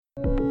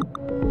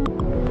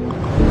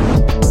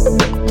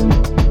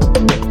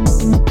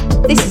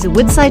is a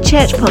Woodside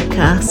Church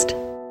podcast.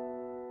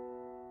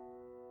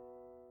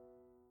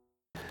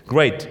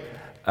 Great.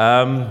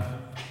 I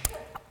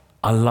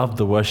love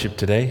the worship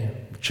today.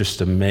 Just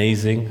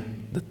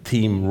amazing. The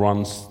theme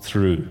runs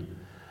through.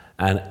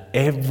 And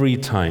every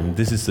time,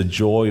 this is the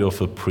joy of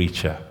a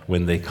preacher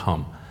when they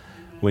come.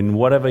 When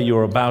whatever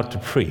you're about to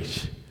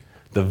preach,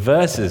 the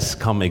verses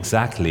come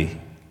exactly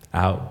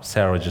how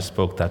Sarah just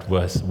spoke that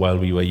verse, while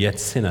we were yet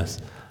sinners.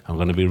 I'm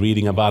going to be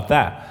reading about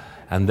that.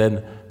 And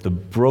then the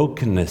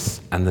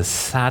brokenness and the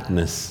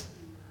sadness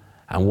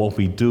and what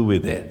we do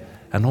with it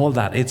and all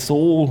that. It's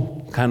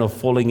all kind of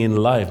falling in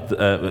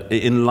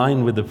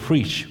line with the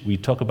preach. We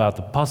talk about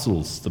the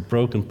puzzles, the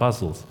broken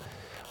puzzles.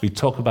 We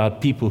talk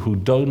about people who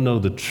don't know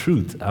the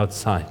truth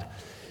outside.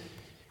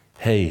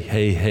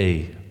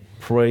 Hey.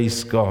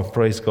 Praise God,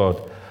 praise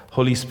God.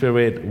 Holy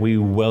Spirit, we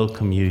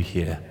welcome you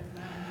here.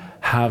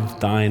 Have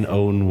thine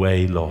own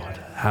way, Lord.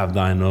 Have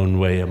thine own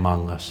way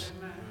among us.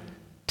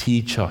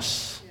 Teach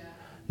us,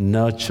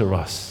 nurture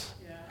us,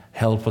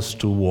 help us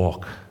to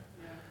walk.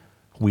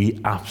 We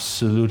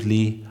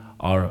absolutely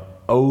are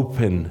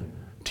open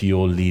to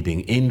your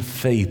leading. In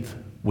faith,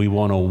 we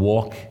want to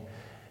walk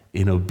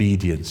in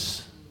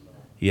obedience.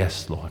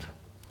 Yes, Lord.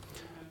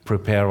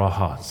 Prepare our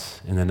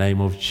hearts. In the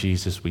name of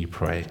Jesus, we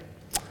pray.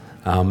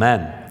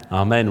 Amen.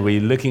 Amen.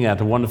 We're looking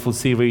at a wonderful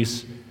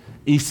series,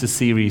 Easter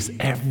series.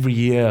 Every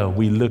year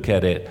we look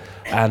at it,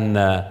 and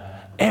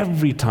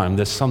every time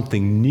there's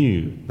something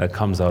new that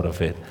comes out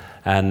of it.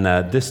 And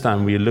this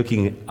time we're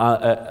looking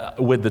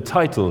with the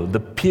title, The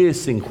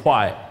Piercing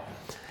Quiet.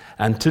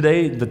 And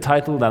today the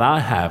title that I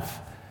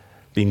have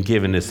been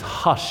given is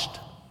Hushed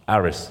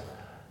Arrest,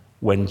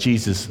 when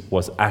Jesus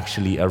was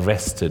actually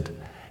arrested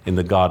in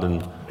the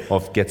Garden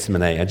of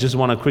Gethsemane. I just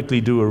want to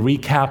quickly do a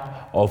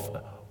recap of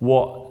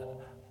what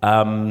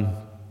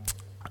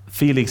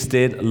Felix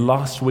did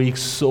last week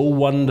so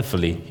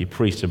wonderfully. He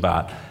preached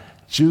about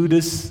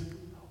Judas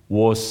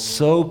was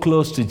so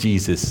close to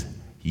Jesus,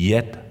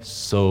 yet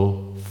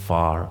so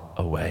far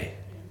away.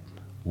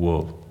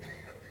 Whoa.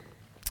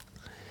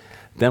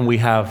 Then we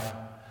have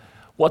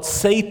what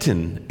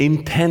Satan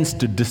intends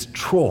to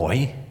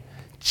destroy,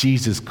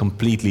 Jesus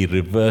completely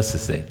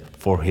reverses it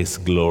for his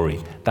glory.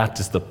 That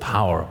is the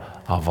power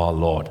of our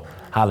Lord.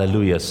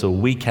 Hallelujah. So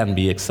we can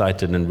be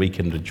excited and we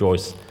can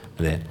rejoice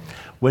there.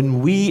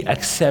 When we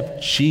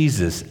accept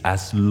Jesus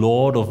as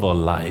Lord of our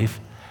life,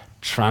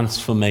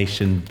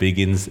 transformation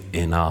begins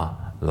in our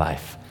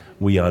life.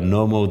 We are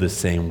no more the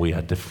same, we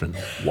are different.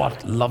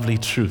 What lovely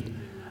truth.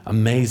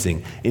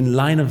 Amazing. In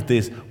line of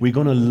this, we're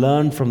going to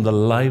learn from the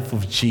life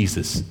of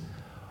Jesus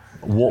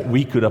what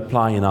we could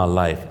apply in our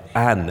life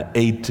and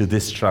aid to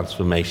this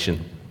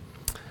transformation.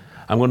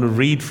 I'm going to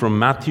read from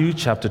Matthew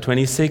chapter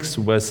 26,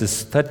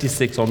 verses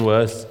 36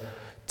 onwards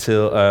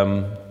till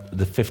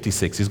the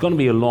 56. It's going to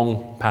be a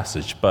long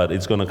passage, but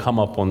it's going to come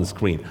up on the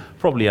screen.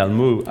 Probably I'll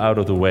move out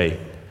of the way,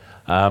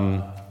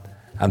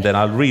 and then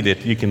I'll read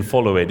it. You can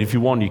follow it. If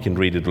you want, you can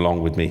read it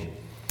along with me.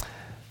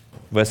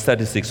 Verse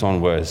 36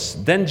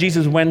 onwards. Then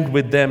Jesus went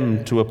with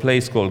them to a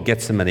place called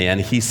Gethsemane,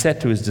 and he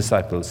said to his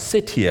disciples,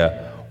 "Sit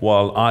here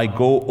while I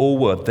go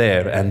over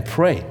there and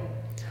pray."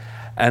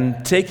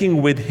 And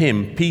taking with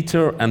him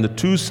Peter and the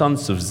two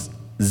sons of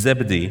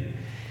Zebedee,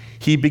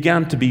 he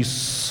began to be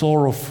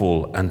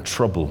sorrowful and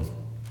troubled,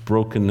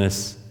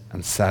 brokenness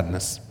and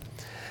sadness.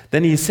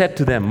 Then he said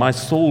to them, "My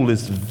soul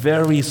is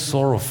very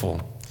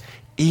sorrowful,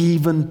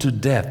 even to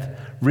death.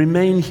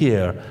 Remain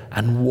here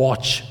and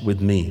watch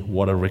with me."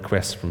 What a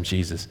request from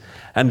Jesus.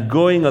 And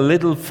going a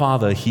little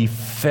farther, he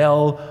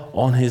fell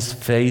on his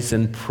face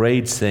and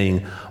prayed,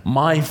 saying,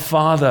 "My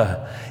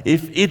Father,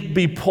 if it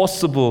be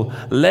possible,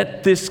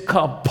 let this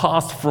cup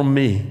pass from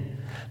me.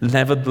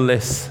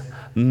 Nevertheless,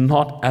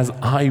 not as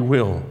I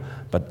will,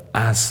 but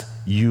as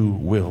you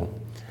will."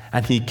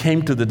 And he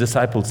came to the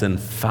disciples and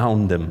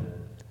found them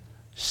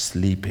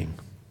sleeping.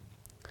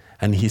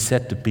 And he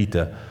said to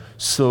Peter,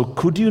 "So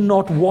could you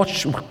not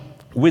watch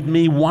with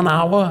me 1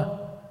 hour?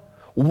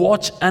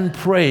 Watch and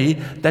pray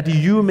that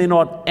you may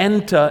not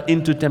enter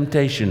into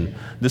temptation.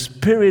 The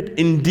spirit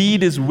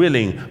indeed is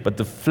willing, but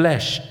the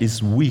flesh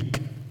is weak."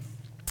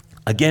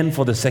 Again,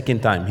 for the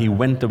second time, he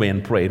went away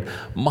and prayed,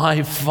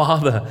 "My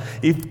Father,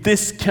 if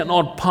this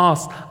cannot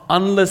pass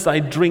unless I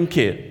drink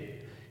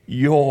it,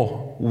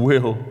 your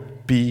will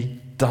be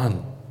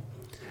done."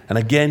 And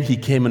again he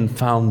came and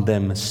found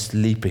them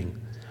sleeping,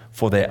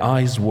 for their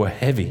eyes were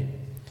heavy.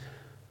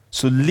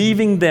 So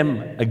leaving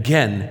them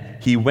again,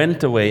 he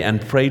went away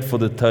and prayed for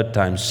the third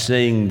time,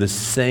 saying the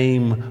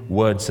same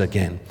words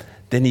again.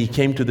 Then he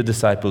came to the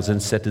disciples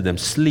and said to them,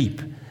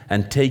 "Sleep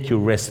and take your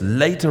rest.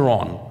 Later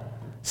on,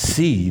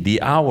 see,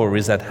 the hour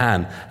is at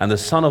hand, and the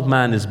Son of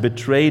Man is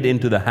betrayed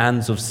into the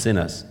hands of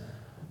sinners.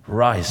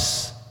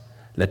 Rise,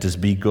 let us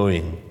be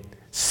going.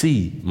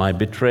 See, my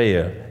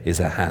betrayer is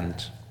at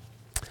hand."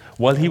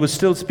 While he was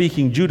still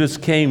speaking, Judas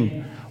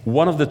came,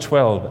 one of the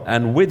 12,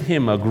 and with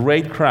him a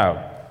great crowd,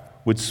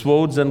 with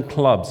swords and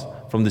clubs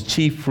from the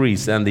chief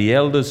priests and the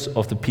elders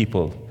of the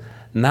people.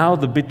 Now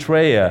the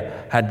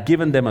betrayer had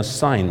given them a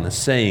sign,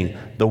 saying,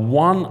 "The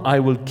one I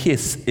will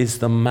kiss is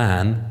the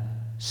man,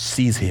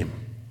 seize him."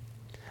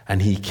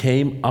 And he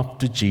came up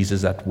to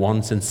Jesus at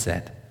once and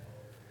said,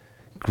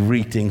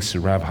 "Greetings,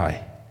 Rabbi."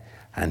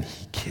 And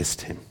he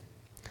kissed him.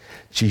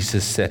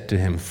 Jesus said to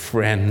him,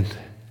 "Friend,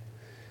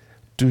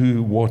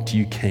 do what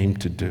you came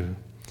to do."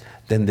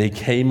 Then they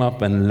came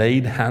up and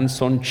laid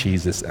hands on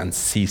Jesus and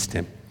seized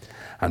him.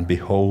 And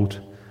behold,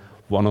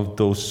 one of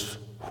those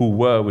who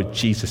were with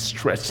Jesus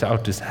stretched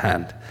out his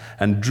hand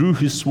and drew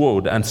his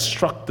sword and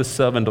struck the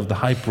servant of the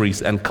high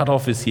priest and cut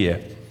off his ear.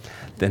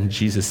 Then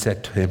Jesus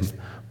said to him,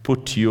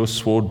 "Put your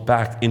sword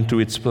back into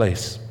its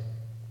place.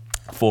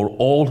 For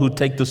all who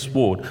take the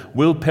sword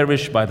will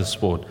perish by the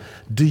sword.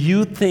 Do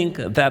you think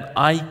that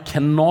I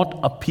cannot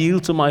appeal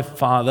to my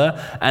Father,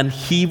 and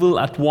he will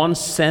at once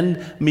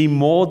send me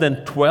more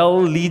than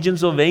 12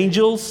 legions of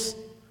angels?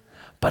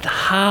 But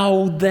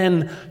how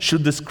then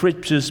should the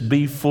scriptures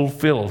be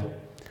fulfilled,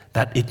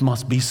 that it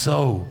must be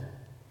so?"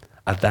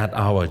 At that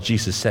hour,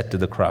 Jesus said to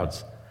the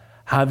crowds,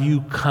 "Have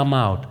you come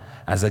out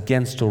as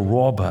against a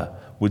robber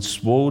with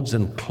swords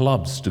and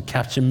clubs to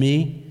capture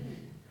me?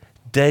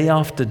 Day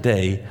after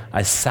day,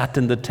 I sat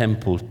in the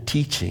temple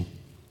teaching.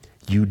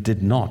 You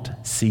did not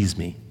seize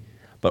me.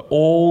 But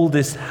all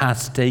this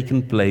has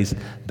taken place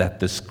that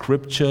the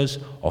scriptures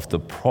of the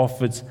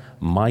prophets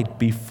might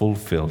be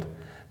fulfilled."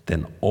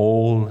 Then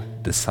all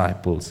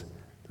disciples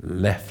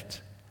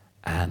left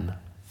and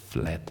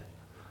fled.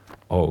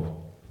 Oh,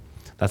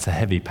 that's a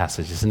heavy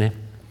passage, isn't it?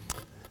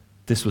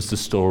 This was the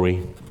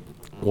story,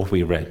 what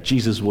we read.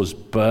 Jesus was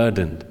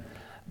burdened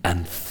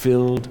and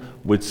filled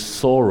with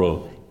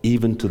sorrow,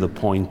 even to the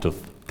point of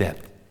death.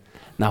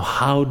 Now,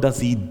 how does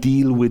he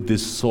deal with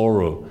this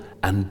sorrow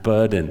and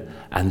burden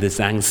and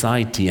this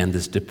anxiety and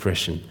this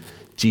depression?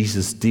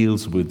 Jesus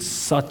deals with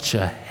such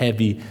a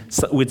heavy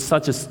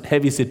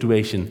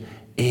situation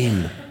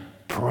in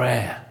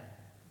prayer.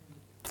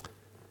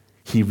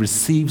 He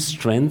receives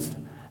strength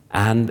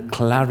and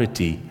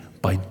clarity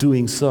by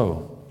doing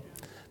so.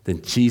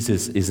 Then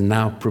Jesus is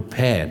now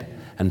prepared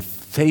and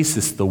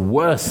faces the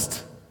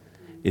worst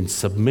in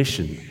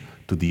submission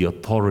to the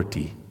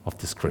authority of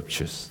the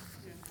scriptures.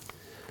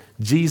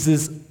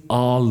 Jesus,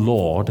 our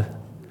Lord,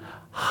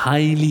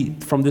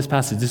 from this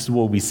passage, this is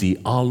what we see.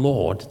 Our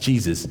Lord,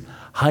 Jesus,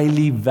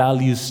 highly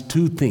values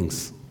two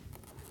things.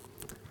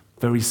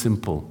 Very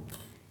simple.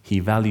 He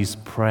values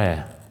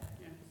prayer.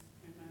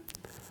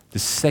 The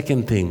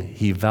second thing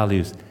he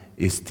values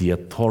is the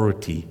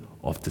authority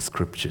of the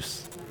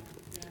scriptures.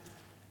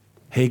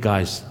 Hey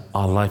guys,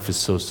 our life is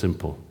so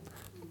simple.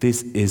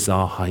 This is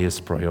our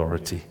highest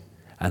priority.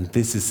 And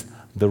this is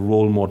the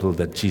role model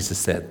that Jesus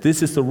said.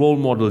 This is the role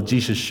model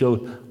Jesus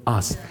showed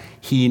us.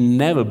 He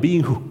never,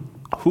 being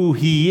who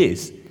he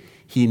is,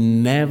 he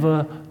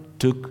never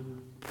took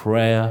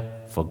prayer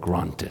for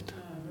granted.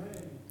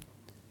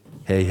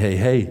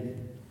 Hey.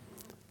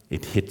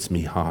 It hits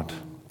me hard.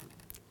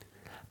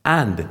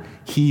 And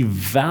he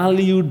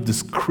valued the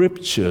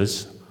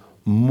scriptures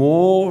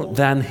more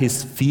than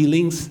his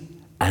feelings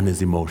and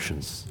his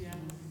emotions.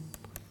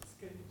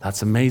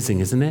 That's amazing,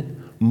 isn't it?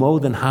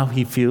 More than how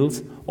he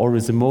feels or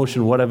his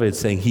emotion, whatever it's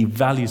saying. He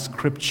values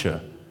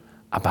scripture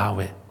about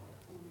it.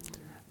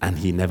 And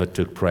he never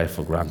took prayer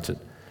for granted.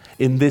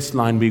 In this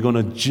line, we're going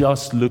to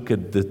just look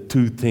at the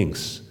two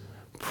things: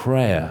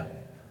 prayer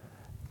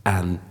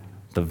and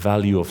the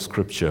value of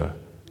scripture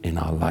in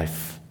our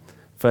life.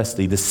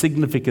 Firstly, the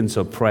significance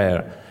of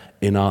prayer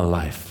in our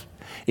life.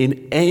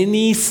 In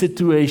any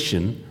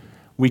situation,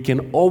 we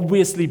can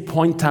obviously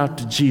point out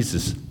to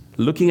Jesus,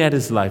 looking at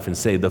his life, and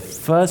say the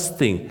first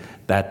thing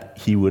that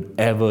he would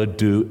ever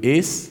do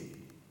is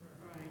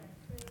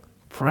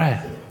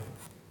prayer.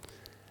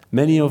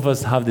 Many of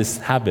us have this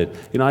habit.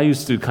 I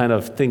used to kind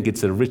of think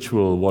it's a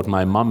ritual, what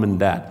my mom and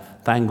dad,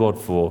 thank God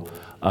for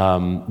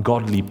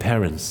godly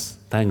parents,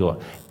 thank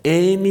God.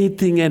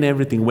 Anything and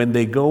everything, when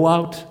they go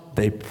out,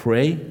 they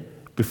pray.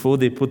 Before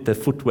they put their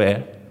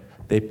footwear,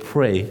 they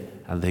pray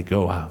and they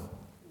go out.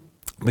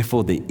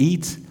 Before they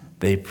eat,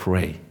 they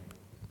pray.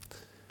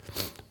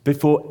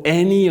 Before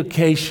any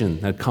occasion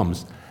that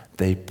comes,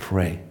 they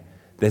pray.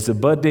 There's a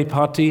birthday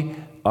party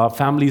our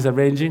family's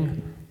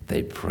arranging,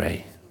 they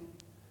pray.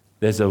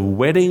 There's a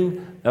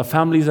wedding our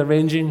family's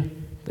arranging,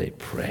 they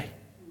pray.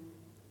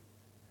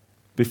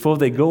 Before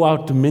they go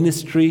out to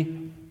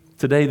ministry,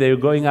 today they're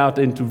going out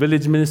into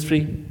village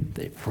ministry,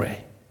 they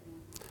pray.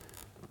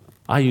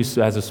 I used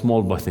to, as a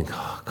small boy, think,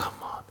 oh, come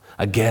on,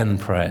 again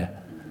prayer.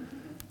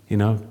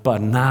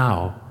 But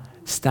now,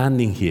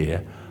 standing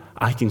here,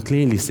 I can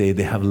clearly say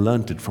they have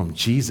learned it from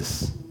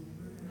Jesus.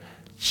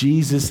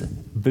 Jesus,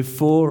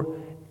 before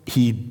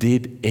he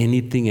did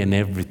anything and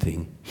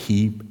everything,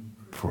 he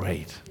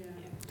prayed.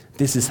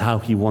 This is how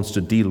he wants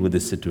to deal with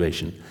this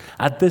situation.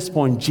 At this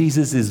point,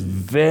 Jesus is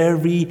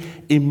very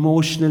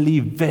emotionally,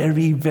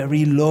 very,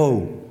 very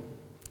low.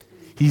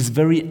 He's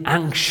very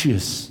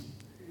anxious.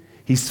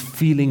 He's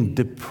feeling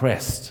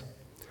depressed.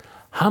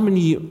 How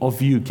many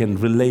of you can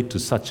relate to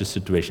such a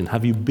situation?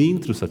 Have you been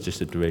through such a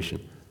situation?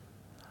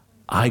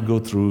 I go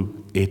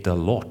through it a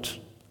lot.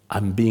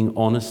 I'm being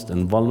honest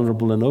and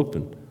vulnerable and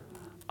open.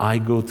 I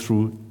go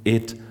through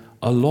it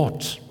a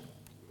lot.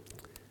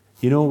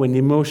 When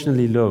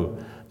emotionally low,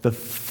 the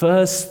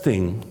first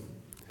thing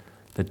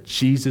that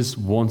Jesus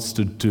wants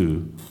to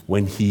do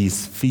when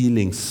he's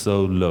feeling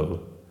so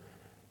low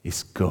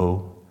is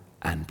go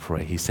and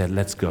pray. He said,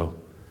 let's go.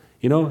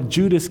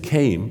 Judas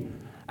came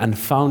and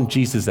found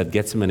Jesus at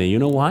Gethsemane. You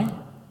know why?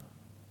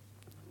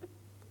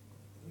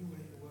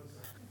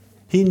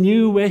 He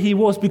knew where he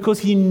was because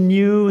he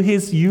knew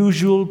his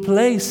usual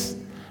place.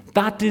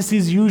 That is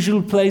his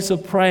usual place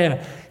of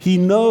prayer. He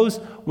knows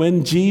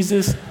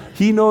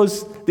he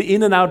knows the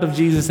in and out of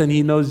Jesus, and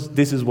he knows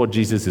this is what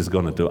Jesus is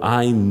going to do.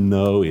 I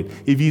know it.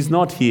 If he's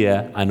not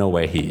here, I know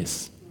where he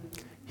is.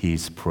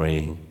 He's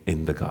praying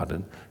in the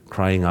garden,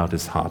 crying out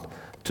his heart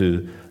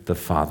to the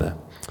Father.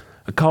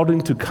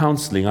 According to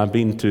counseling, I've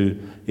been to,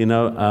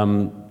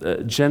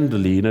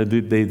 generally,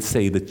 they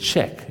say the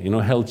check,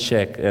 health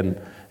check, and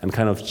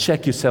kind of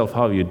check yourself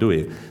how you're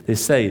doing. They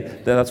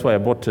say, that's why I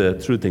brought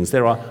through things.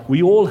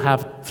 We all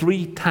have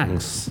 3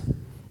 tanks.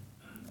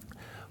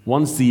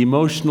 One's the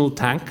emotional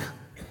tank,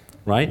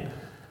 right?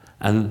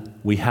 And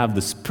we have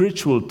the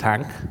spiritual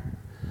tank,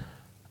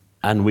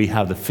 and we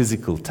have the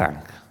physical tank.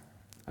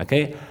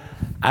 Okay?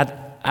 At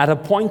a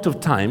point of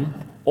time,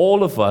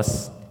 all of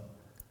us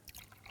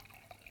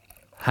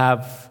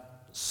have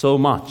so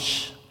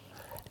much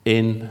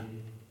in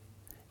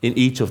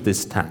each of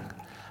this tank.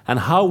 And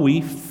how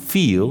we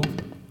feel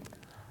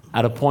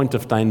at a point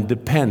of time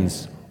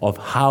depends of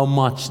how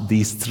much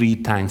these 3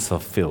 tanks are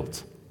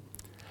filled.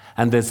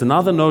 And there's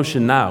another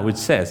notion now which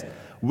says,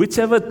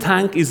 whichever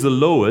tank is the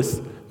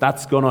lowest,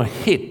 that's going to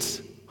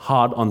hit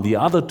hard on the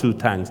other 2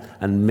 tanks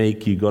and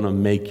going to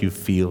make you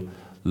feel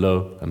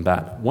low and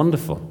bad.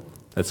 Wonderful.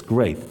 That's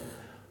great.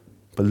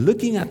 But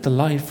looking at the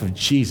life of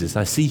Jesus,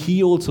 I see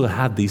he also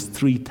had these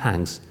 3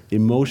 tanks,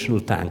 emotional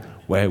tank,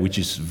 which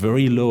is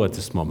very low at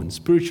this moment.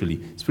 Spiritually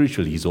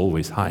he's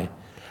always high.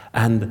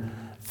 And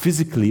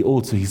physically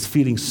also, he's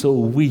feeling so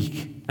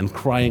weak and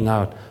crying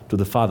out to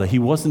the Father. He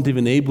wasn't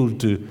even able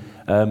to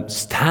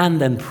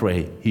stand and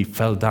pray. He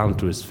fell down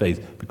to his face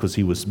because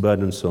he was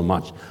burdened so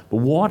much. But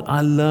what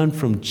I learned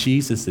from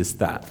Jesus is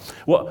that,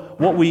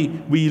 what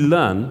we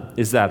learn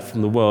is that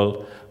from the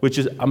world, which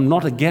is, I'm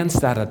not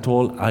against that at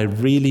all. I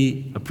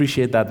really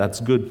appreciate that. That's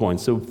a good point.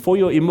 So for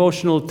your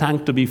emotional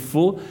tank to be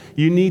full,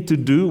 you need to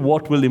do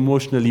what will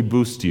emotionally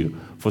boost you.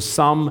 For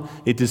some,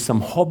 it is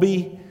some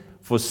hobby.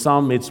 For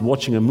some, it's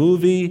watching a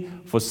movie.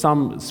 For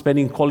some,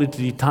 spending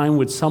quality time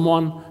with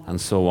someone, and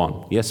so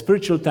on. Yes,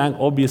 spiritual tank,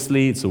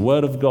 obviously, it's the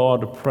Word of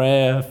God,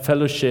 prayer,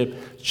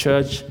 fellowship,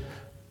 church,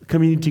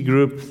 community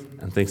group,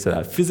 and things like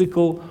that.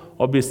 Physical,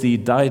 obviously,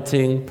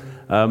 dieting,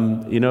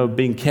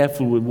 being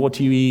careful with what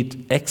you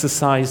eat,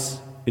 exercise,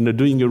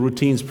 doing your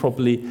routines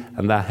properly,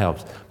 and that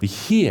helps. But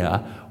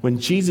here, when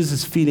Jesus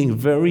is feeling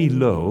very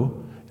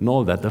low and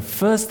all that, the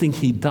first thing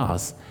he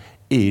does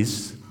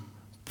is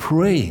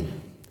praying.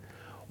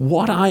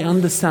 What I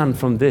understand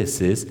from this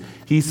is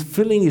he's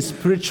filling his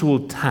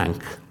spiritual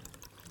tank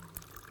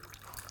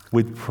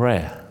with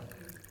prayer.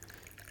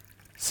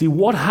 See,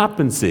 what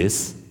happens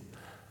is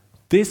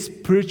this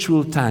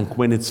spiritual tank,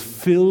 when it's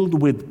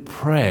filled with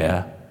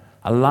prayer,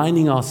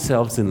 aligning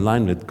ourselves in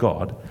line with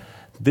God,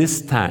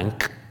 this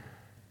tank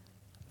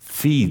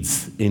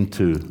feeds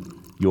into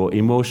your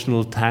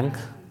emotional tank,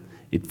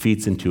 it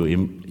feeds into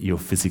your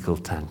physical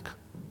tank.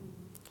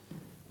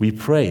 We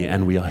pray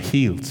and we are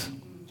healed.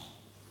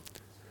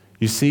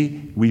 You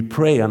see, we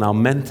pray and our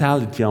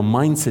mentality, our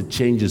mindset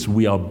changes,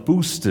 we are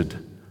boosted.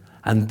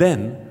 And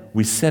then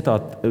we set our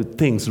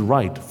things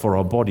right for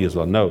our body as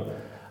well. No,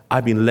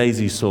 I've been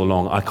lazy so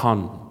long, I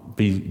can't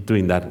be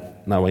doing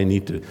that, now I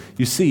need to.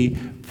 You see,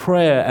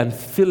 prayer and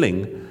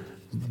filling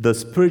the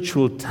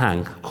spiritual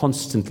tank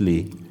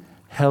constantly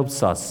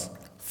helps us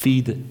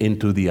feed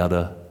into the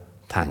other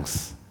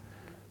tanks.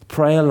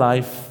 Prayer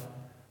life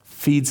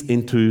feeds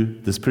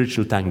into the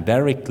spiritual tank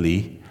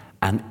directly,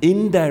 and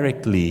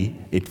indirectly,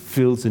 it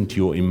fills into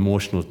your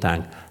emotional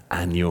tank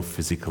and your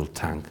physical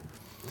tank.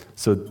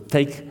 So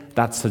take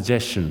that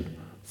suggestion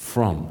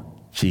from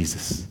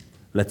Jesus.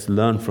 Let's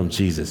learn from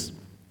Jesus.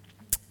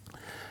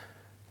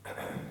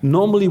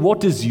 Normally,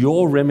 what is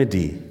your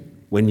remedy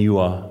when you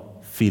are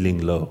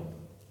feeling low?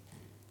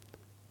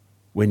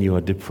 When you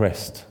are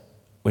depressed?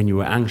 When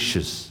you are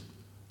anxious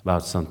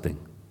about something?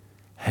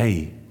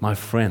 Hey, my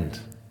friend,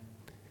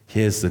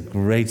 here's the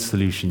great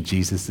solution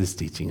Jesus is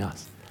teaching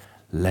us.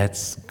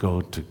 Let's go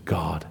to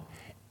God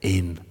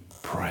in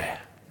prayer.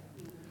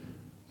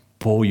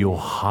 Pour your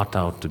heart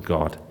out to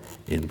God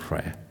in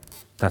prayer.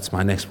 That's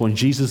my next point.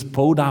 Jesus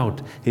poured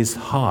out his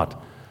heart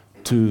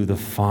to the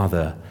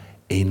Father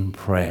in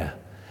prayer.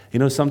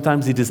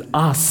 Sometimes it is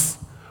us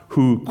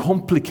who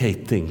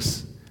complicate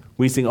things.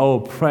 We think,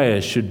 prayer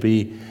should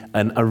be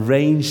an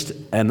arranged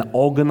and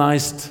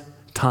organized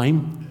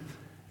time.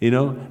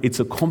 It's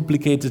a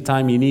complicated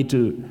time. You need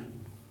to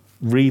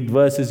read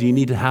verses, you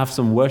need to have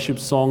some worship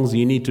songs,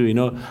 you need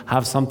to,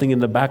 have something in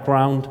the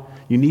background,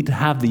 you need to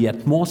have the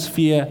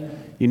atmosphere,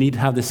 you need to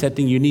have the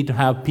setting, you need to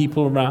have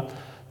people around.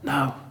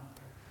 No.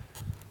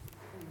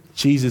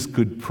 Jesus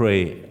could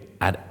pray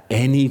at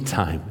any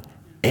time,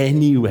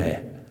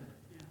 anywhere,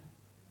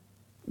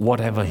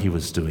 whatever he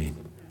was doing.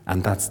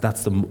 And that's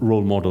the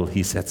role model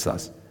he sets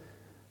us.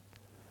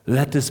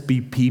 Let us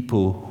be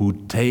people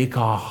who take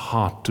our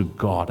heart to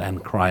God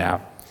and cry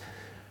out.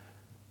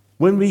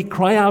 When we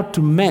cry out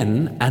to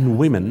men and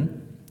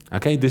women,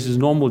 okay, this is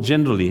normal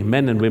generally,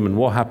 men and women,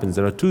 what happens?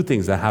 There are two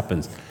things that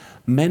happens.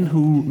 Men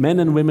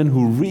and women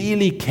who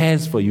really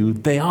cares for you,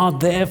 they are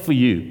there for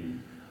you.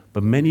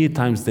 But many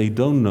times they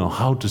don't know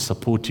how to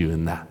support you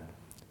in that.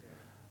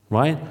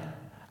 Right?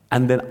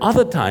 And then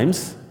other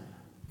times,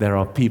 there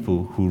are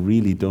people who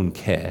really don't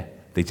care.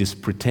 They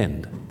just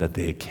pretend that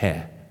they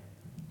care.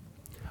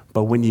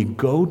 But when you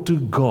go to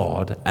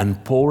God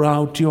and pour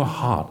out your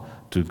heart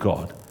to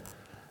God,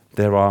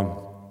 there are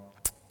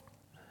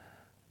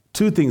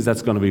two things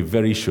that's going to be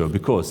very sure,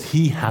 because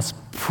he has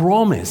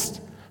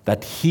promised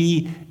that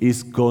he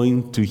is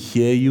going to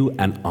hear you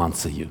and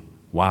answer you.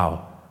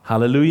 Wow.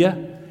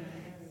 Hallelujah.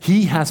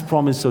 He has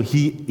promised, so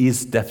he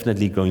is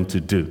definitely going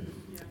to do.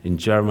 In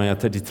Jeremiah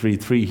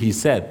 33:3, he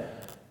said,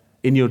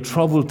 in your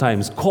troubled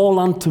times, call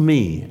unto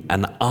me,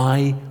 and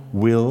I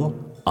will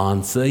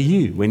answer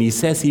you. When he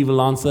says he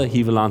will answer,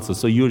 he will answer.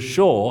 So you're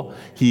sure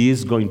he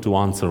is going to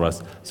answer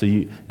us. So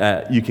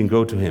you can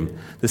go to him.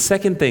 The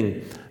second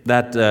thing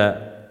that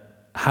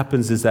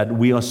happens is that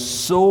we are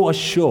so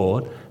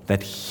assured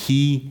that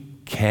he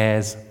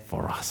cares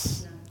for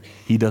us.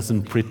 He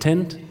doesn't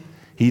pretend.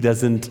 He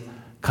doesn't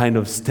kind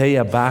of stay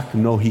aback.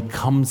 No, he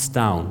comes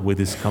down with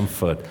his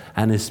comfort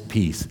and his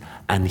peace,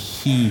 and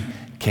he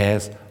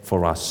cares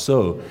for us.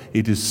 So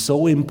it is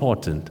so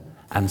important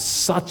and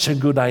such a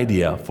good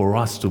idea for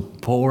us to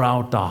pour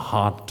out our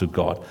heart to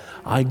God.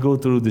 I go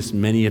through this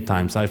many a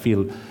times. I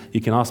feel, you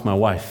can ask my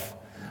wife.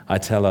 I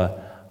tell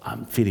her,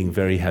 I'm feeling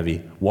very heavy.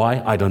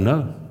 Why? I don't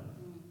know.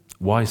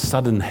 Why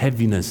sudden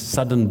heaviness,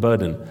 sudden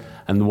burden?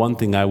 And the one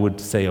thing I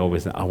would say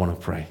always, I want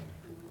to pray.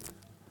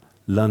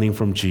 Learning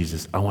from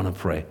Jesus, I want to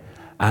pray.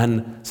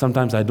 And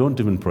sometimes I don't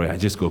even pray, I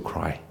just go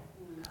cry.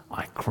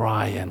 I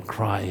cry and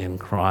cry and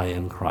cry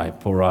and cry,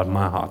 pour out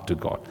my heart to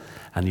God.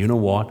 And you know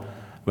what?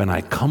 When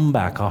I come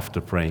back after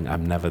praying,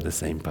 I'm never the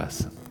same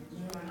person.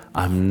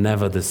 I'm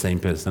never the same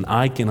person.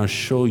 I can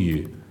assure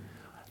you,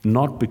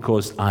 not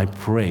because I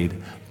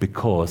prayed,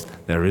 because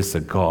there is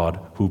a God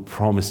who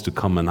promised to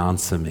come and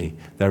answer me.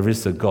 There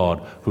is a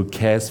God who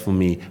cares for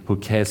me, who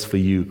cares for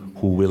you,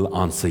 who will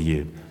answer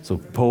you. So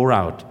pour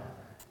out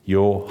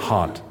your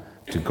heart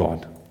to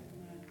God.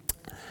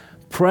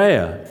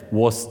 Prayer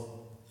was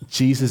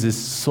Jesus'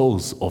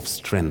 source of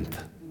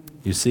strength.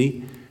 You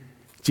see?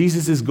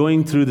 Jesus is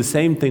going through the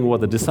same thing what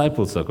the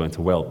disciples are going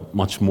through. Well,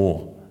 much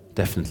more,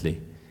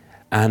 definitely.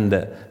 And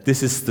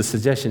this is the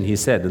suggestion he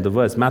said in the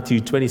verse.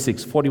 Matthew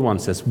 26:41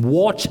 says,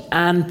 watch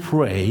and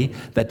pray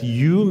that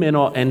you may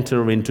not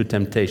enter into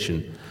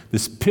temptation. The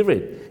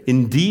spirit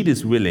indeed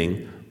is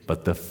willing,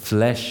 but the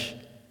flesh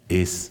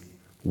is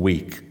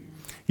weak.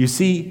 You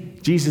see,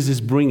 Jesus is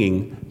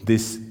bringing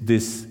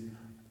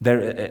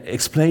they're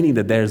explaining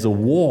that there's a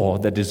war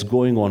that is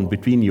going on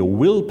between your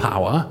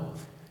willpower,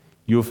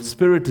 your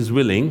spirit is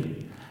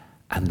willing,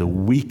 and the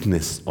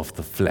weakness of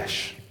the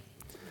flesh.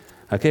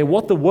 Okay,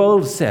 what the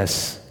world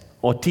says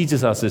or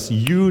teaches us is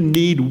you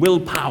need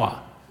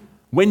willpower.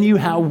 When you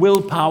have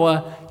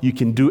willpower, you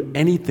can do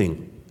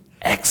anything.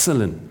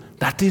 Excellent.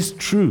 That is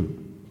true.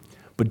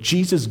 But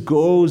Jesus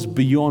goes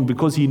beyond,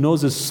 because he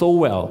knows us so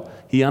well.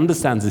 He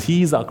understands that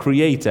he is our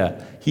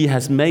creator. He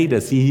has made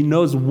us. He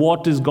knows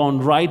what has gone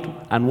right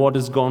and what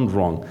has gone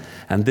wrong.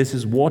 And this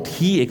is what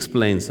he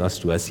explains us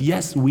to us.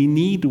 Yes, we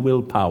need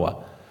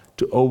willpower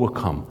to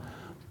overcome.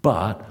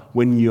 But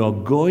when you're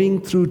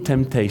going through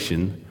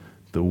temptation,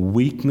 the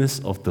weakness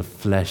of the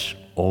flesh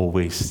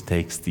always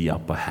takes the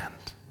upper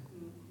hand.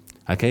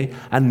 Okay?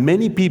 And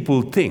many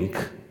people think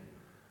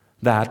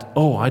that,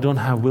 oh, I don't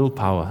have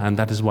willpower, and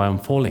that is why I'm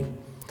falling.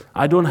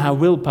 I don't have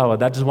willpower,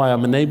 that is why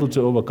I'm unable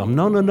to overcome.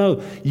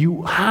 No.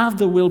 You have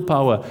the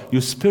willpower.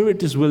 Your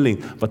spirit is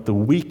willing, but the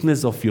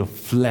weakness of your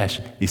flesh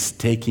is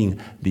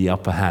taking the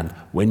upper hand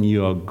when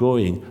you are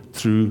going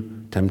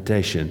through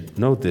temptation.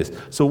 Note this.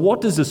 So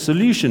what is the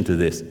solution to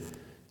this?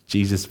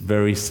 Jesus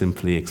very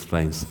simply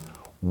explains,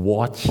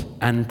 watch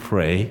and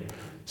pray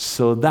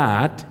so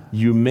that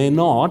you may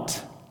not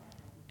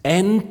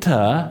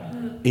enter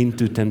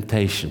into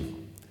temptation.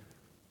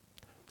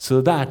 So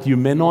that you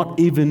may not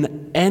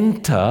even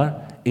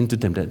enter into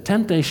temptation.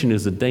 Temptation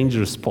is a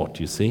dangerous spot,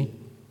 you see.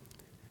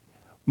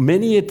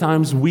 Many a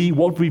times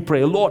what we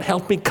pray, Lord,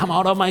 help me come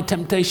out of my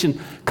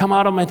temptation. Come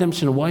out of my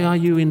temptation. Why are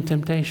you in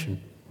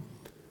temptation?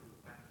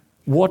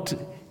 What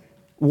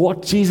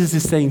Jesus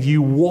is saying,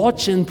 you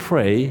watch and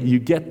pray, you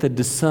get the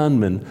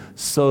discernment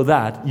so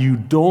that you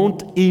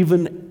don't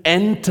even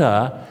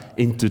enter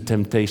into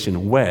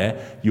temptation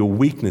where your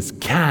weakness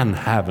can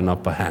have an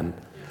upper hand.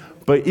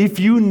 But if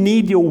you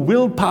need your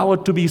willpower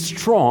to be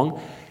strong,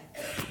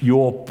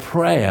 your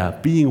prayer,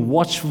 being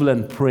watchful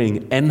and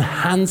praying,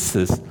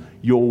 enhances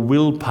your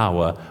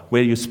willpower,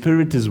 where your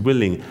spirit is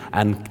willing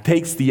and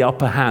takes the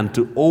upper hand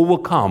to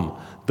overcome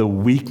the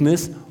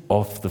weakness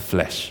of the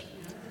flesh.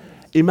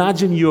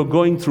 Imagine you're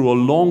going through a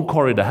long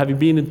corridor. Have you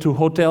been into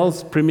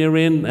hotels, Premier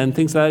Inn, and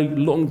things like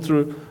that?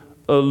 Through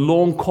a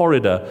long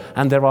corridor,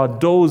 and there are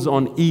doors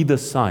on either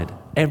side.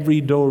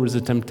 Every door is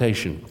a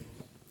temptation.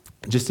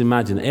 Just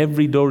imagine,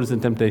 every door is a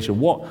temptation.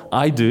 What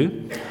I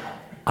do,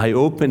 I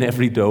open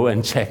every door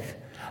and check,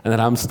 and then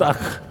I'm stuck.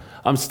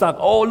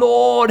 Oh,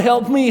 Lord,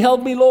 help me,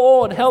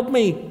 Lord, help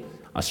me.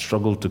 I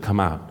struggle to come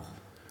out.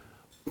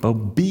 But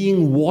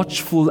being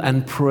watchful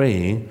and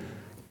praying,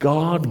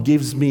 God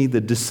gives me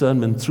the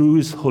discernment through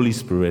His Holy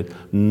Spirit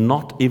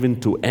not even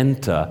to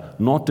enter,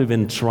 not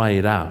even try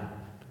it out.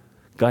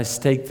 Guys,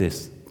 take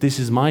this. This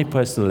is my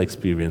personal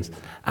experience,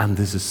 and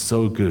this is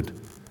so good.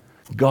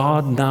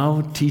 God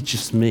now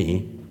teaches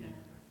me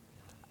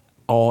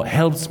or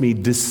helps me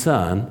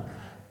discern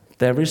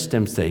there is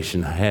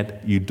temptation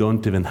ahead. You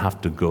don't even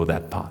have to go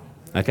that path.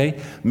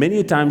 Okay?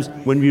 Many times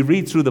when we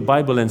read through the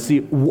Bible and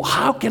see,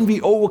 how can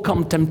we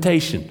overcome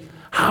temptation?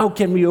 How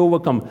can we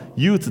overcome?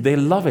 Youth, they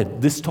love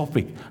it, this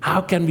topic. How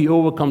can we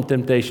overcome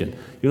temptation?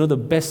 You know, the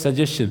best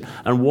suggestion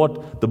and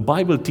what the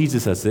Bible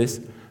teaches us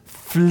is,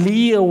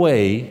 flee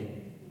away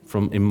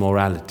from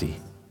immorality.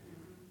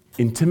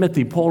 In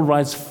Timothy, Paul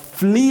writes,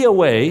 flee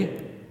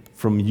away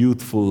from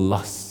youthful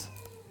lusts.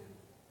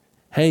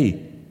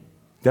 Hey,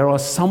 there are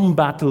some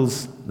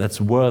battles that's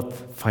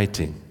worth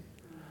fighting.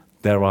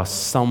 There are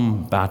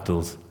some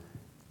battles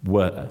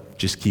worth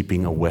just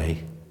keeping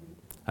away.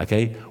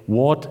 Okay?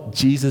 What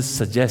Jesus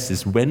suggests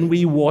is when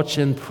we watch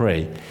and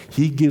pray,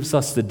 He gives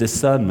us the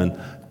discernment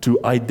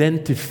to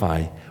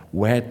identify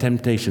where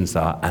temptations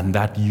are and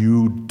that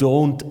you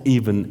don't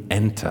even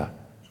enter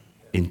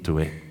into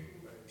it.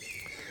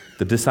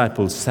 The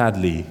disciples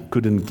sadly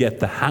couldn't get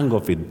the hang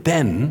of it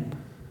then,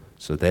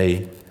 so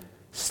they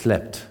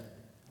slept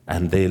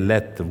and they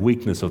let the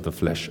weakness of the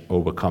flesh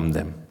overcome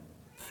them.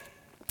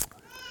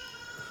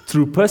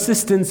 Through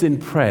persistence in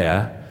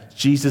prayer,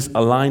 Jesus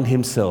aligned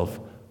Himself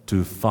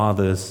to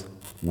Father's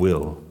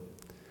will.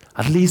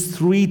 At least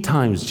 3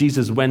 times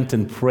Jesus went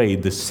and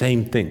prayed the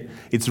same thing.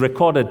 It's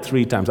recorded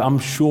 3 times. I'm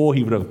sure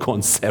He would have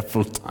gone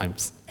several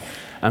times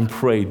and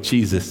prayed,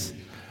 Jesus.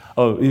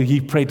 Oh,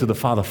 He prayed to the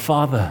Father,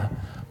 Father,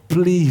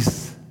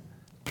 please,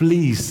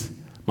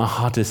 my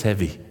heart is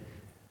heavy.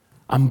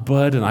 I'm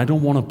burdened. I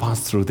don't want to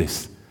pass through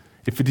this.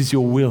 If it is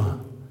your will,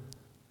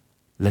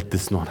 let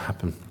this not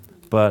happen.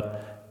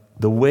 But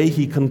the way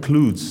He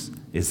concludes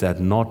is that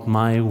not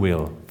my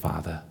will,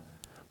 Father,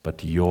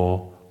 but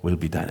your will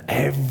be done.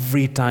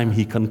 Every time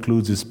He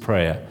concludes His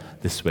prayer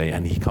this way,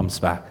 and He comes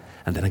back,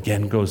 and then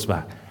again goes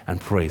back and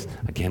prays,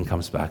 again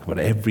comes back. But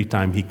every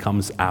time He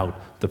comes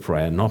out the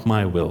prayer, not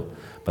my will,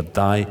 but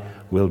thy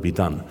will be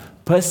done.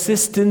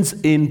 Persistence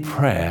in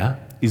prayer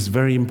is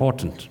very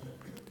important.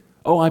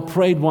 Oh, I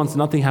prayed once,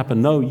 nothing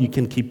happened. No, you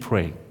can keep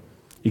praying.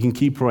 You can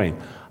keep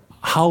praying.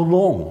 How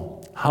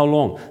long? How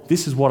long?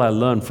 This is what I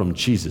learned from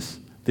Jesus.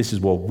 This is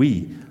what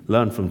we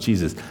learn from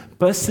Jesus.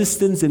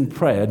 Persistence in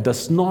prayer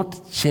does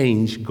not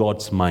change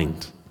God's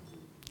mind.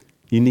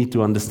 You need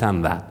to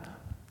understand that.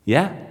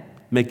 Yeah?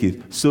 Make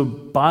it. So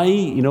by,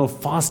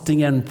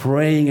 fasting and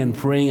praying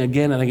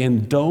again and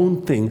again,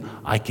 don't think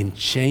I can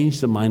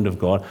change the mind of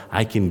God.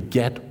 I can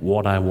get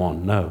what I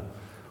want. No.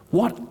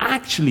 What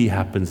actually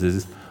happens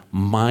is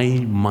my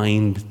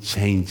mind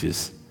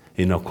changes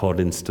in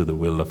accordance to the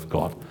will of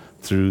God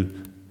through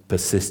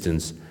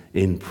persistence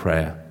in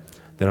prayer.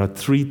 There are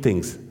 3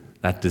 things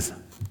that is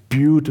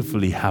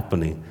beautifully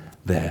happening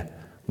there.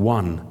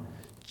 1,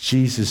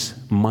 Jesus'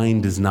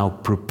 mind is now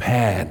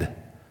prepared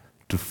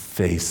to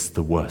face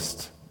the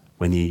worst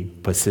when He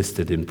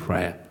persisted in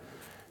prayer.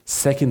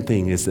 Second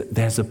thing is that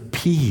there's a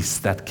peace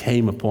that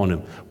came upon Him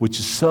which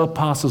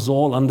surpasses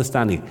all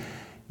understanding.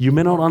 You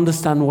may not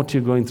understand what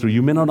you're going through.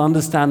 You may not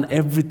understand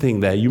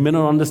everything there. You may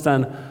not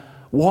understand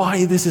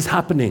why this is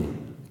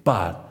happening.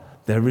 But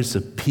there is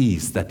a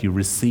peace that you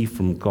receive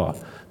from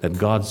God that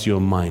guards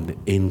your mind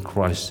in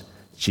Christ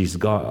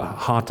Jesus,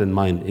 heart and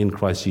mind in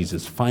Christ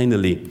Jesus.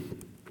 Finally,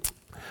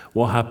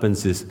 what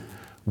happens is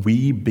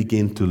we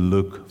begin to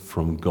look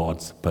from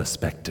God's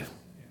perspective.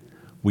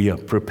 We are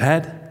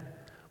prepared,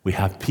 we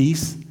have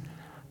peace,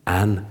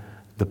 and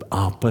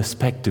our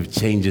perspective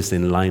changes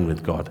in line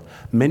with God.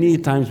 Many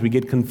times we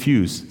get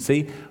confused,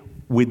 see,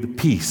 with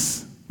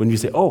peace. When you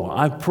say, oh,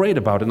 I've prayed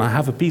about it and I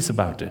have a peace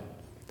about it.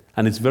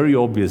 And it's very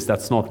obvious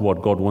that's not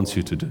what God wants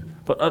you to do.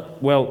 But,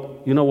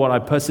 you know what? I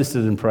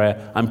persisted in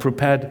prayer. I'm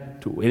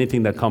prepared to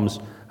anything that comes.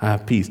 I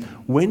have peace.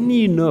 When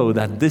you know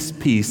that this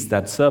peace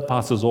that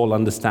surpasses all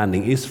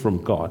understanding is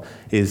from God,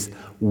 is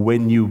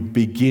when you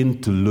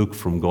begin to look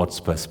from God's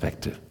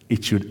perspective.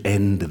 It should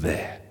end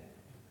there.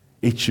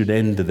 It should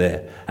end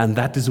there. And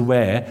that is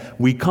where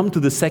we come to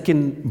the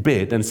second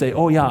bit and say,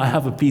 oh yeah, I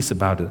have a peace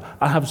about it.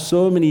 I have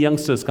so many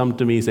youngsters come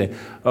to me and say,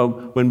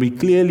 when we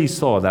clearly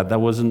saw that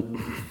wasn't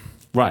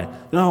right.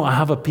 No, I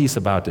have a peace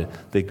about it.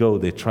 They go,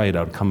 they try it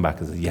out, come back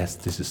and say, yes,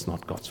 this is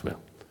not God's will.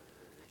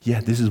 Yeah,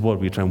 this is what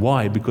we're trying.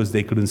 Why? Because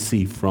they couldn't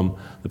see from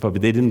the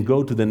pulpit. They didn't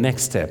go to the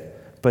next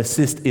step,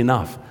 persist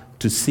enough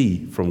to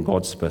see from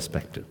God's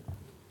perspective.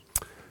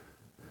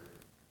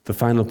 The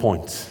final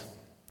point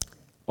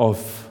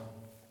of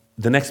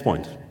the next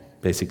point,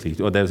 basically,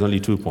 or there's only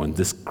 2 points,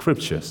 the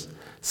scriptures,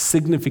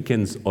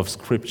 significance of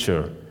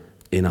scripture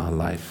in our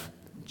life.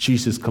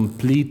 Jesus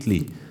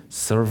completely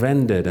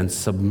surrendered and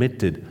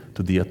submitted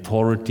to the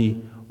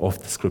authority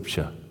of the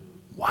scripture.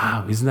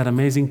 Wow, isn't that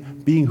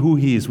amazing? Being who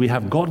he is, we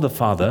have God the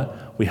Father,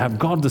 we have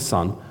God the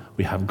Son,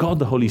 we have God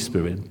the Holy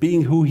Spirit.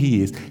 Being who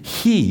he is,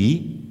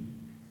 he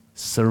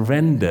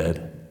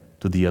surrendered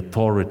to the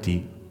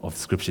authority of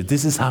scripture.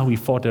 This is how he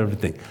fought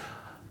everything.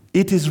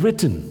 It is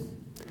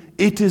written.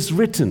 It is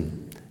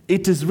written.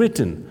 It is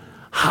written.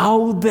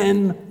 How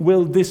then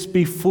will this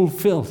be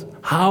fulfilled?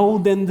 How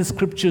then the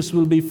scriptures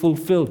will be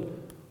fulfilled?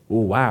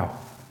 Oh, wow.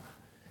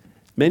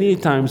 Many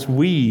times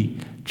we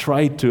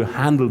try to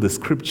handle the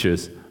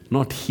scriptures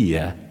not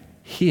here.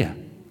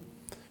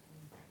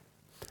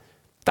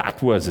 That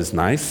verse is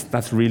nice.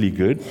 That's really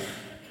good.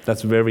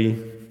 That's very,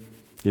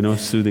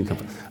 soothing.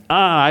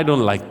 I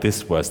don't like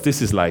this verse.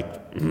 This is like,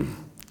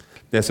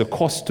 there's a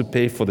cost to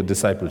pay for the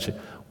discipleship.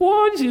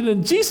 What?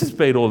 Jesus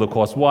paid all the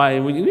costs. Why?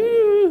 We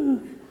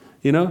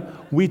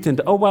tend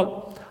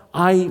to,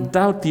 I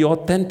doubt the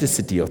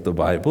authenticity of the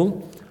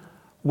Bible.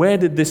 Where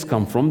did this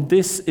come from?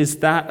 This is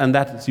that, and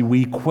that.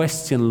 We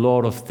question a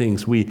lot of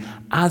things.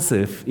 As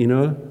if,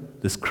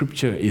 the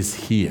scripture is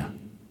here.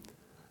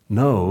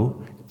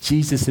 No,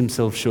 Jesus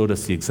himself showed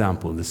us the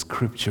example. The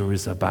scripture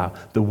is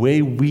about the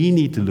way we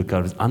need to look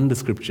at it under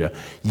scripture.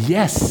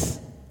 Yes,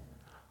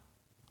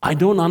 I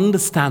don't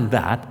understand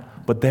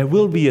that, but there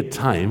will be a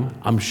time,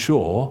 I'm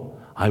sure,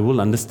 I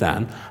will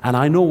understand. And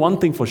I know one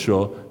thing for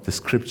sure, the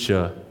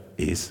scripture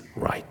is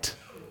right.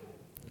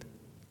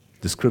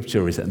 The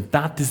scripture is, and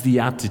that is the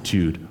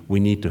attitude we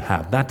need to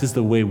have. That is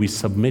the way we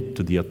submit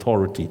to the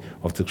authority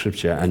of the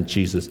scripture, and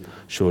Jesus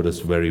showed us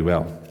very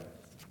well.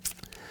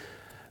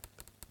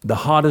 The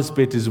hardest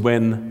bit is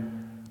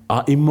when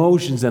our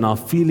emotions and our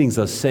feelings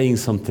are saying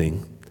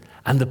something,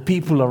 and the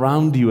people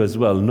around you as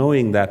well,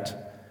 knowing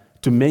that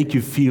to make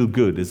you feel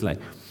good, is like,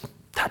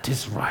 that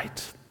is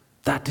right.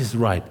 That is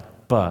right.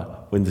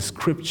 But when the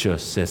scripture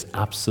says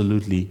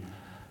absolutely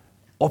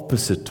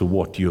opposite to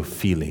what you're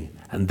feeling,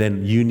 and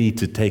then you need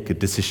to take a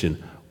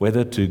decision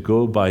whether to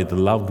go by the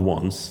loved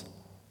ones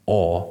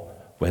or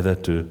whether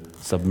to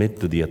submit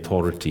to the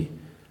authority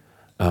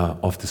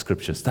of the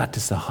scriptures. That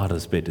is the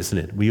hardest bit, isn't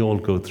it? We all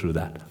go through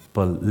that.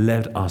 But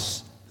let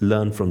us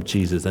learn from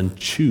Jesus and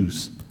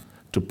choose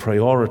to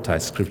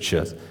prioritize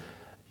scriptures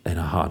in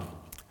our heart.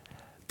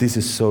 This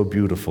is so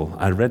beautiful.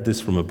 I read this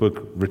from a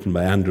book written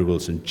by Andrew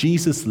Wilson.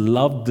 Jesus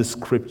loved the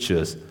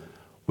scriptures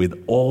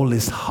with all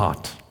his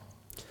heart.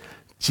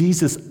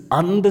 Jesus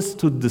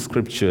understood the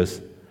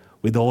scriptures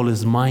with all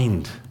his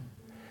mind.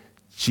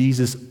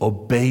 Jesus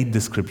obeyed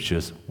the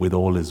scriptures with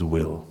all his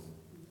will.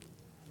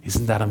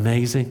 Isn't that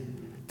amazing?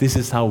 This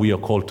is how we are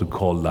called to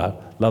call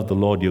love. Love the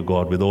Lord your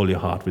God with all your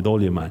heart, with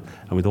all your mind,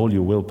 and with all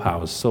your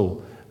willpower.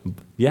 So,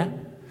 yeah?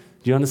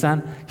 Do you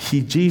understand?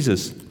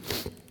 Jesus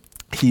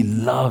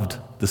loved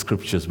the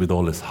scriptures with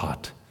all his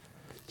heart.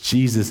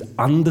 Jesus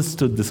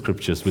understood the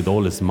scriptures with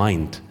all his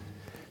mind.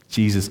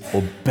 Jesus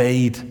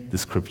obeyed the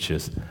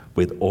scriptures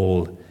with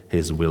all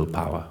his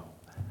willpower.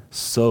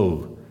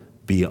 So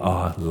be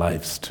our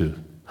lives too.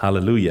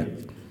 Hallelujah.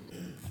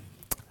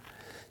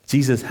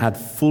 Jesus had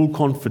full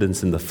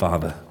confidence in the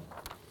Father.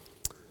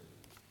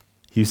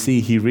 You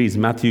see, he reads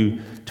Matthew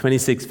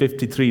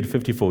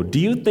 26:53-54. Do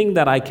you think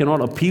that I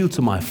cannot appeal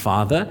to my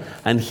Father,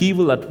 and he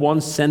will at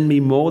once send me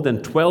more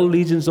than 12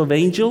 legions of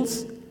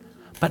angels?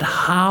 But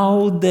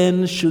how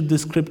then should the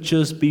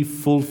scriptures be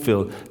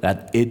fulfilled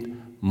that it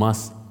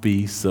must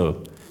be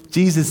so?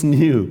 Jesus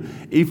knew,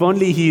 if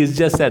only he has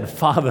just said,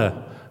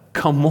 Father,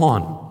 come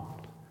on.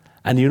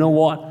 And you know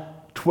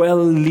what?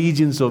 12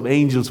 legions of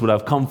angels would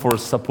have come for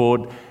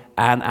support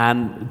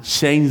and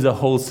changed the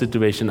whole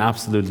situation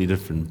absolutely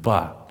different.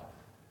 But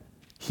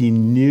he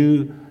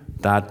knew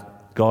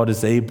that God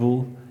is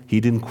able. He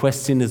didn't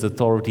question his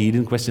authority. He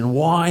didn't question,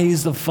 why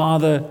is the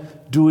Father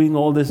doing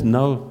all this?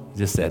 No, he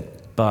just said,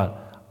 but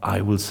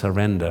I will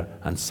surrender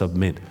and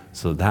submit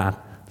so that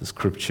the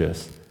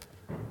scriptures,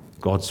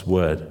 God's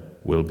word,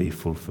 will be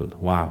fulfilled.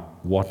 Wow,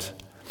 what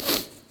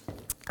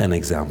an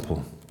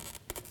example.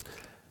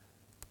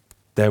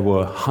 There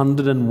were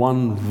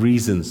 101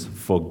 reasons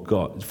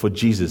for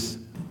Jesus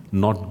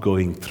not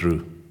going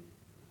through.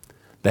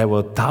 There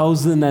were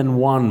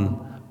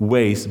 1,001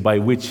 ways by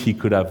which he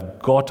could have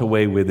got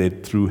away with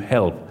it through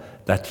help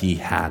that he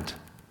had.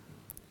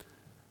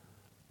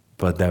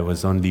 But there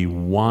was only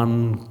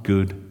one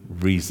good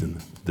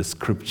reason, the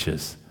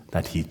scriptures,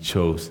 that he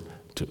chose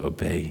to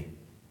obey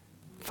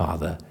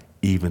Father,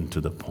 even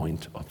to the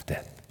point of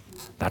death.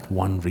 That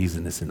one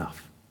reason is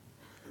enough.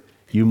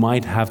 You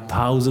might have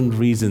 1,000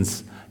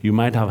 reasons, you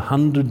might have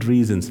 100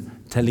 reasons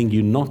telling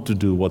you not to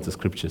do what the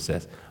scripture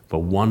says, but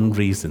one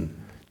reason,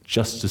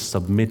 just to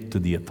submit to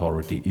the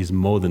authority, is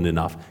more than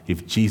enough.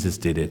 If Jesus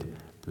did it,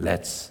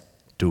 let's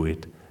do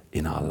it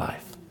in our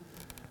life.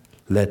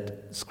 Let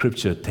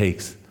Scripture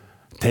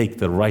take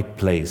the right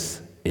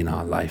place in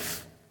our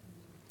life.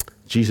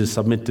 Jesus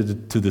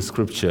submitted to the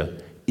Scripture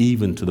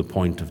even to the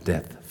point of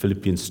death.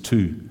 Philippians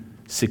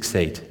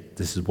 2:6-8.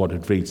 This is what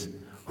it reads.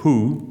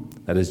 Who,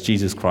 that is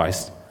Jesus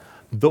Christ,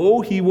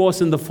 though he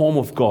was in the form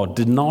of God,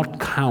 did not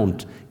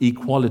count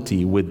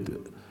equality with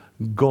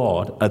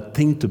God a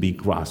thing to be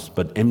grasped,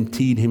 but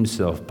emptied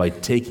himself by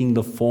taking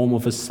the form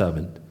of a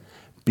servant,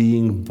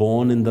 being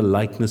born in the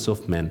likeness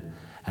of men,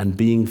 and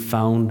being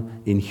found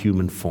in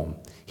human form.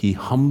 He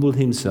humbled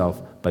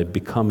himself by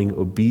becoming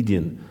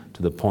obedient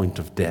to the point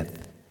of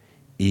death,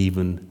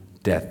 even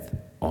death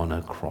on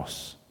a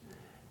cross.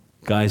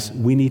 Guys,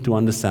 we need to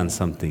understand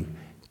something.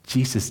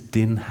 Jesus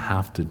didn't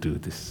have to do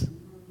this.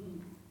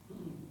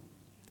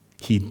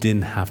 He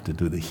didn't have to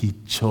do this. He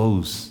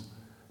chose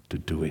to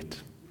do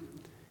it.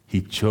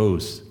 He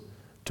chose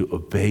to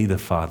obey the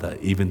Father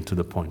even to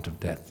the point of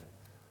death.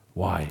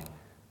 Why?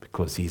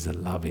 Because he's a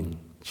loving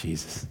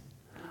Jesus.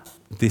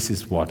 This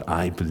is what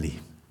I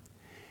believe.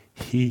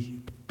 He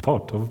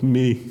thought of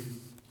me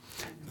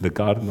in the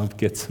Garden of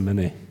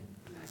Gethsemane.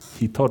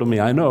 He thought of me.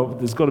 I know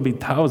there's going to be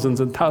thousands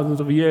and thousands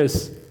of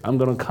years. I'm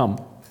going to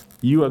come.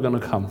 You are going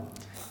to come.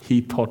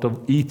 He thought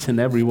of each and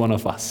every one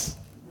of us.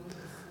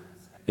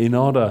 In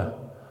order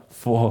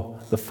for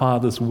the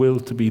Father's will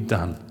to be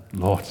done,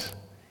 Lord,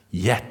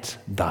 yet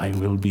thy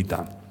will be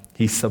done.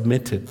 He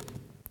submitted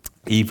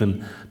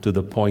even to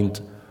the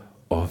point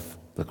of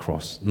the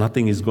cross.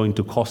 Nothing is going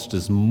to cost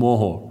us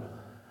more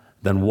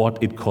than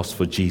what it cost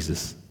for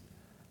Jesus.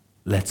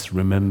 Let's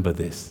remember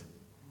this,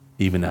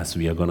 even as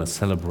we are going to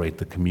celebrate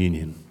the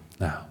communion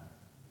now.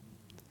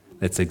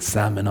 Let's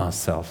examine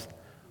ourselves.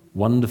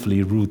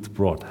 Wonderfully, Ruth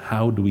brought,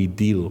 how do we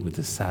deal with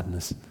this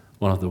sadness?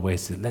 One of the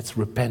ways is, let's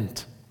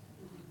repent.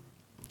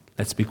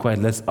 Let's be quiet.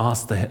 Let's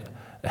ask the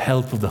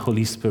help of the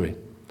Holy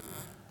Spirit.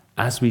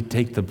 As we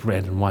take the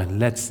bread and wine,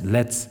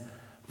 let's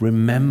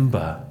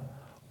remember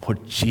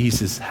what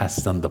Jesus has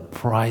done, the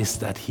price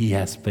that he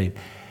has paid.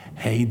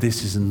 Hey,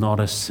 this is not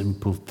a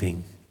simple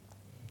thing.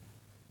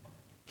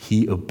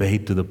 He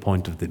obeyed to the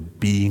point of the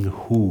being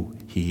who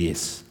he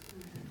is.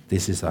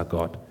 This is our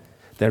God.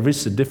 There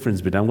is a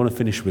difference, but I'm going to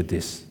finish with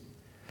this.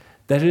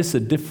 There is a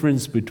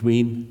difference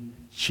between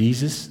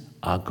Jesus,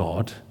 our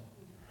God,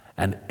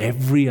 and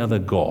every other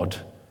God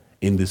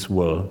in this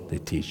world they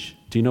teach.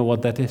 Do you know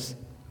what that is?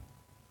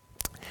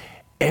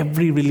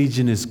 Every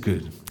religion is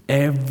good.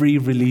 Every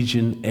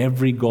religion,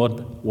 every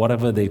God,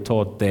 whatever they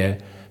taught, their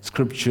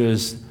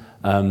scriptures,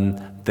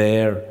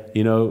 their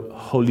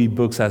holy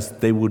books, as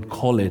they would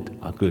call it,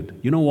 are good.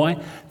 You know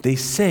why? They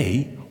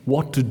say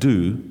what to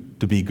do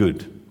to be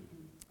good.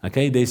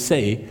 Okay? They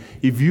say,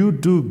 if you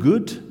do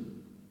good,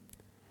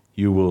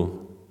 you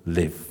will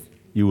live.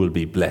 You will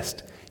be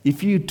blessed.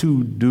 If you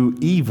too do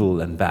evil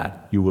and bad,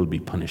 you will be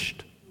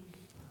punished.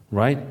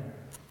 Right?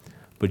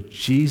 But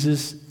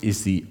Jesus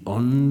is the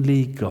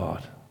only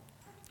God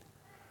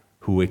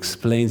who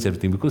explains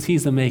everything, because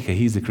he's the maker,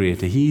 he's the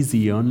creator. He's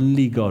the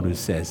only God who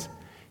says,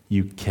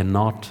 you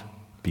cannot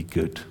be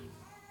good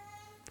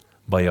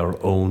by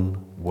your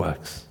own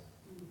works.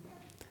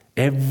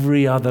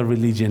 Every other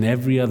religion,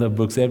 every other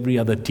books, every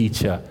other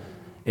teacher,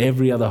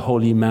 every other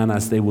holy man,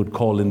 as they would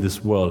call in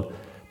this world,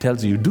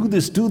 tells you, do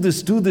this, do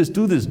this, do this,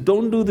 do this,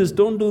 don't do this,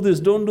 don't do this,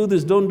 don't do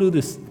this, don't do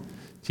this.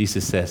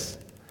 Jesus says,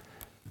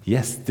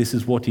 yes, this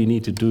is what you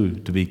need to do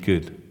to be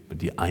good,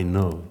 but I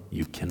know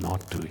you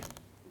cannot do it.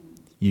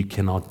 You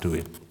cannot do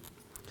it.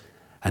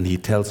 And he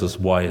tells us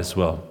why as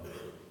well.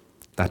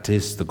 That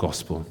is the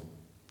gospel.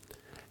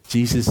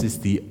 Jesus is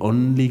the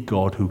only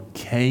God who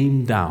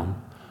came down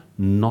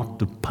not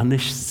to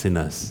punish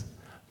sinners,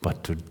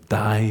 but to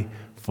die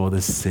for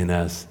the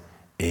sinners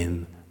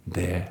in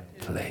their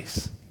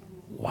place.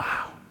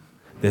 Wow.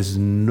 There's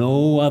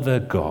no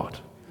other God.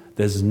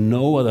 There's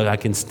no other. I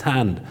can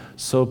stand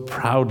so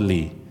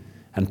proudly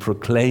and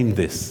proclaim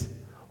this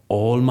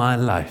all my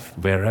life,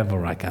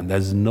 wherever I can.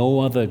 There's no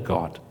other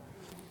God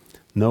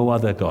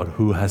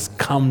who has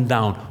come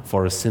down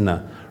for a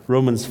sinner.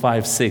 Romans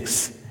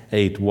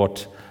 5:6-8,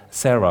 what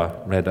Sarah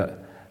read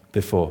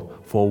before.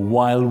 For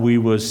while we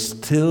were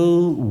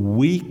still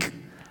weak,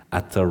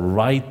 at the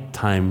right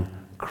time,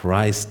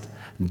 Christ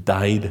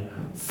died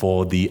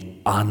for the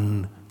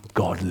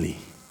ungodly.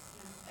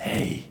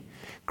 Hey,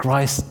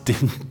 Christ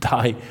didn't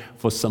die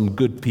for some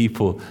good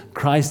people.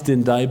 Christ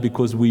didn't die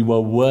because we were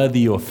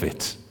worthy of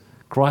it.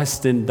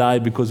 Christ didn't die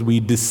because we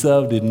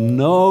deserved it.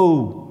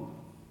 No.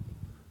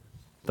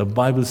 The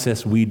Bible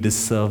says we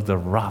deserve the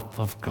wrath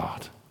of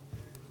God.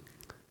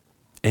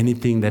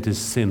 Anything that is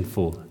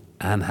sinful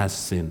and has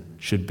sin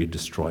should be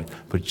destroyed.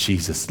 But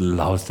Jesus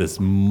loves us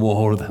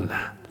more than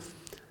that.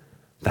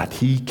 That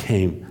he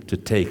came to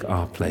take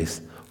our place.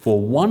 For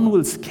one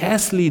will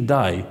scarcely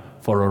die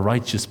for a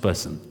righteous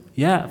person.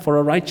 Yeah, for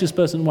a righteous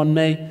person one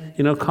may,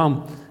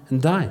 come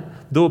and die.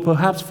 Though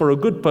perhaps for a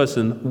good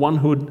person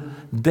one would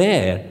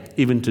dare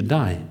even to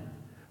die.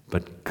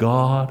 But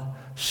God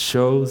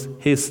shows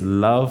his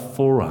love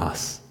for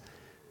us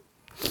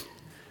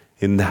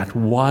in that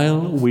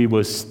while we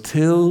were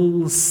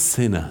still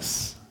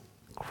sinners,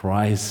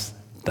 Christ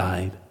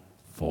died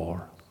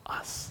for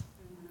us.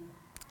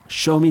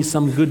 Show me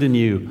some good in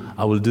you,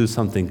 I will do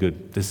something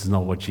good. This is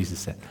not what Jesus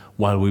said.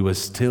 While we were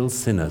still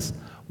sinners,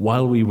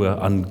 while we were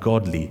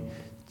ungodly,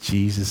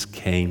 Jesus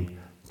came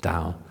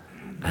down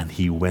and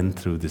he went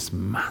through this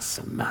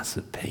massive,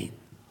 massive pain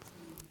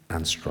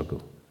and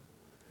struggle.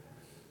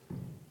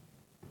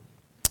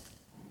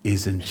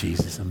 Isn't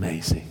Jesus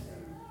amazing?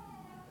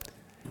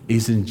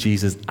 Isn't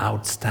Jesus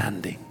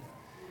outstanding?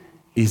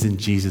 Isn't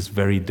Jesus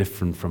very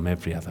different from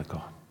every other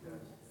God?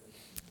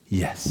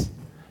 Yes.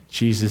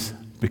 Jesus,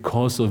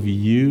 because of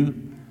you,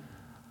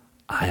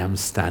 I am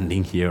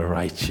standing here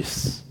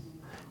righteous.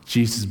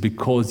 Jesus,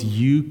 because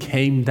you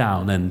came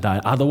down and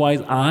died.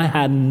 Otherwise, I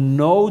had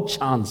no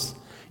chance.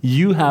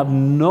 You have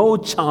no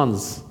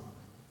chance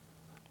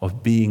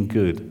of being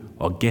good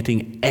or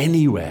getting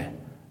anywhere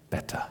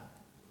better.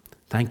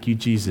 Thank you,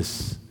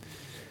 Jesus.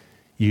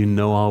 You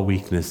know our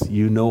weakness.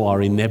 You know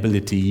our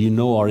inability. You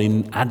know our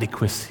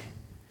inadequacy.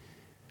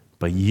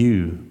 But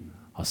you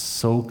are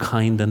so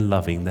kind and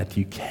loving that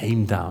you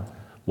came down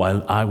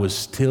while I was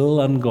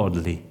still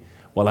ungodly,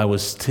 while I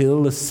was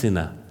still a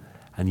sinner,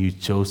 and you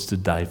chose to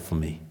die for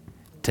me.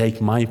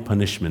 Take my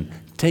punishment.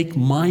 Take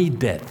my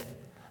death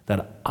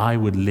that I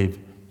would live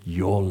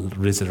your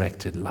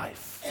resurrected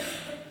life.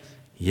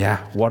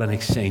 Yeah, what an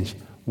exchange.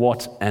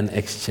 What an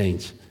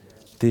exchange.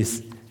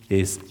 This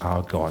is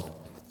our God.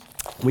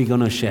 We're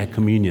going to share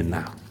communion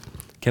now.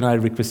 Can I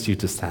request you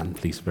to stand,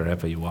 please,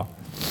 wherever you are?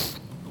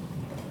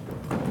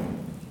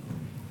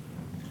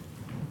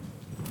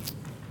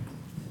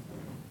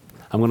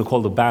 I'm going to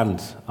call the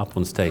band up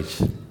on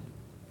stage.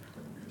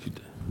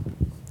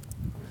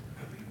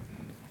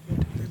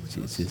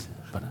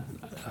 But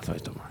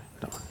otherwise, don't worry.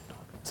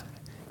 It's okay.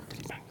 Did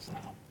he bang us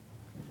now?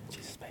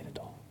 Jesus paid it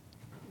all.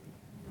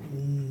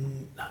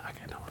 No,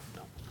 okay, don't worry.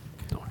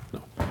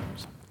 No.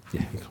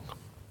 Yeah, you come.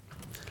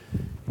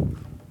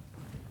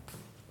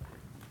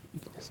 You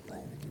can just play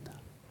the guitar.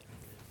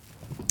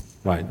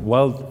 Right,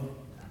 while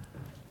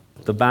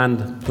the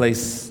band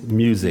plays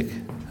music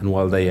and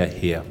while they are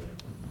here,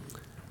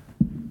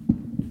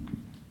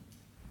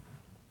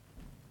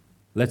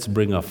 let's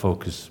bring our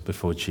focus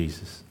before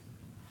Jesus.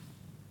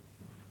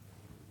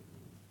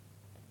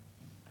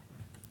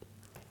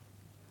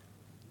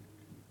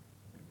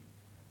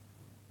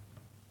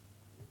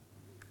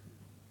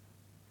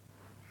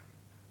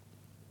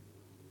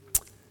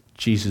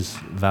 Jesus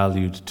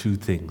valued two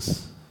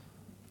things: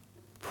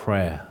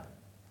 prayer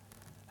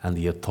and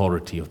the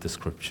authority of the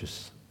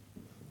Scriptures.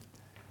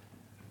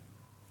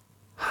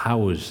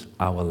 How is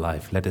our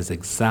life? Let us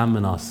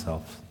examine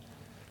ourselves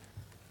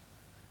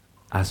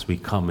as we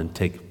come and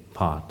take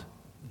part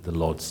in the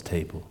Lord's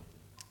table.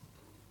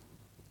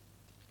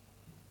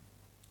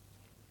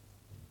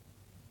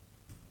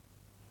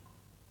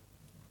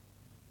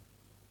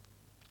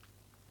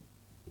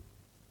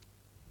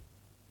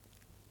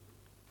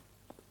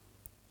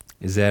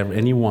 Is there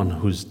anyone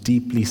who's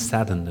deeply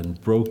saddened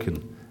and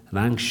broken and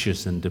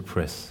anxious and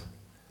depressed?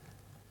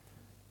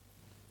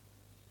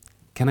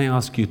 Can I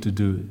ask you to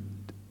do,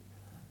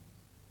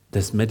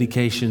 there's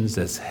medications,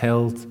 there's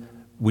health,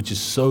 which is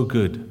so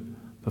good.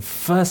 But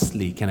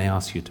firstly, can I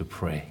ask you to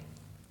pray?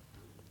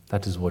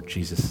 That is what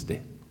Jesus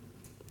did.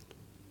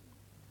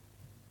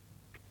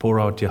 Pour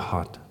out your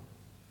heart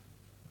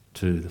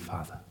to the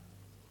Father.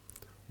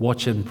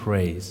 Watch and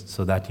pray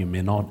so that you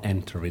may not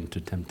enter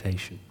into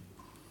temptation.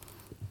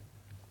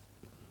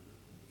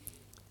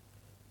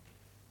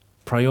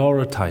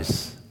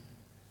 Prioritize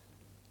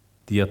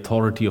the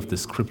authority of the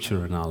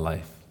Scripture in our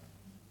life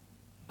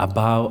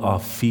above our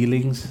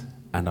feelings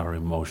and our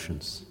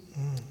emotions.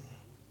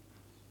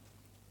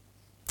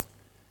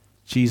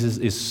 Jesus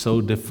is so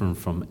different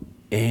from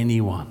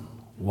anyone.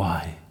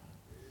 Why?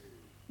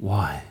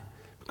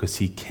 Because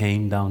he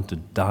came down to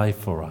die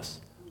for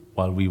us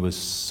while we were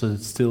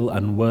still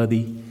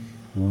unworthy,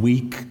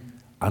 weak,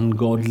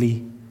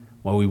 ungodly,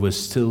 while we were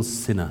still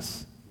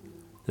sinners.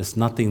 There's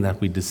nothing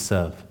that we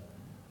deserve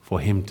for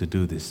him to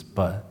do this,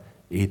 but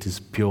it is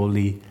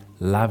purely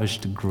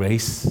lavished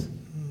grace of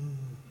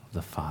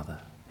the Father,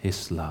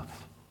 his love.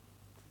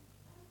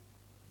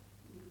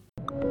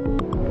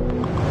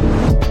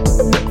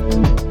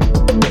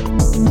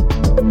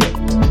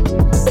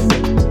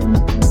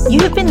 You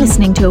have been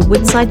listening to a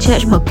Woodside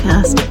Church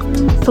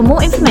podcast. For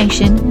more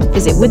information,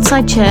 visit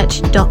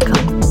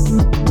woodsidechurch.com.